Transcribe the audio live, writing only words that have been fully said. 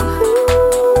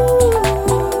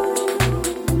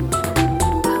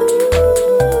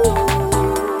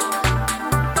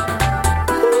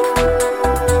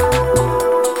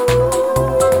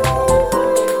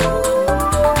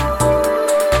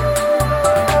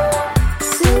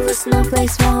There's no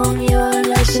place for home, your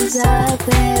elections I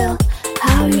feel.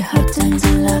 How you hurt and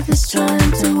the love is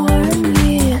trying to warn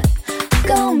me.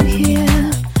 Come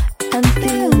here and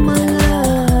feel my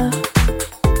love.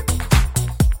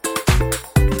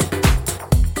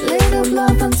 Little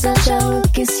love and touch, I will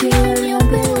kiss you and your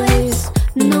beliefs.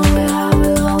 Nowhere I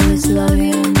will always love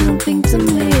you, nothing to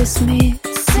miss me.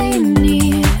 See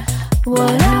me,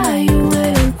 what are you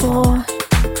waiting for?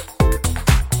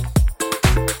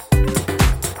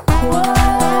 What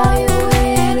are you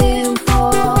waiting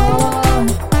for?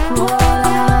 What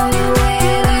are you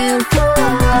waiting for?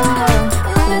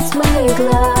 Let's make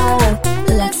love,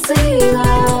 let's see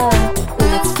love,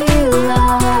 let's feel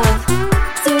love,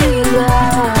 see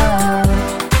love.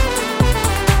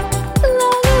 La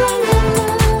la la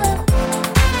la la.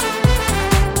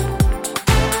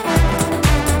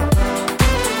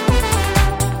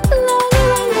 La la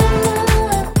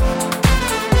la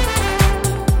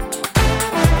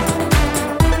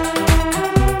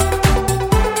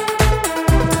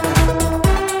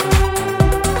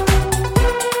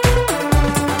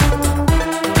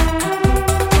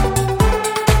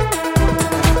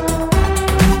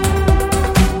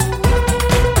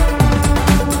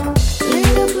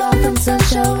little love and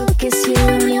touch, I will kiss you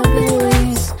and your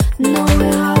beliefs.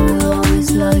 Nowhere I will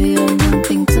always love you,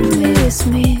 nothing to miss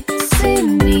me. See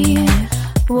me,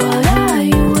 what are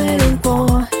you waiting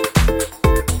for?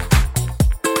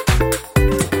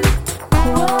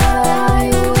 What are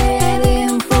you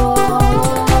waiting for?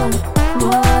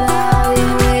 What are you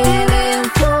waiting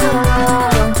for?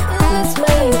 Let's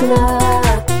make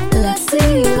love, let's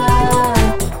see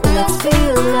love, let's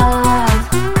feel love.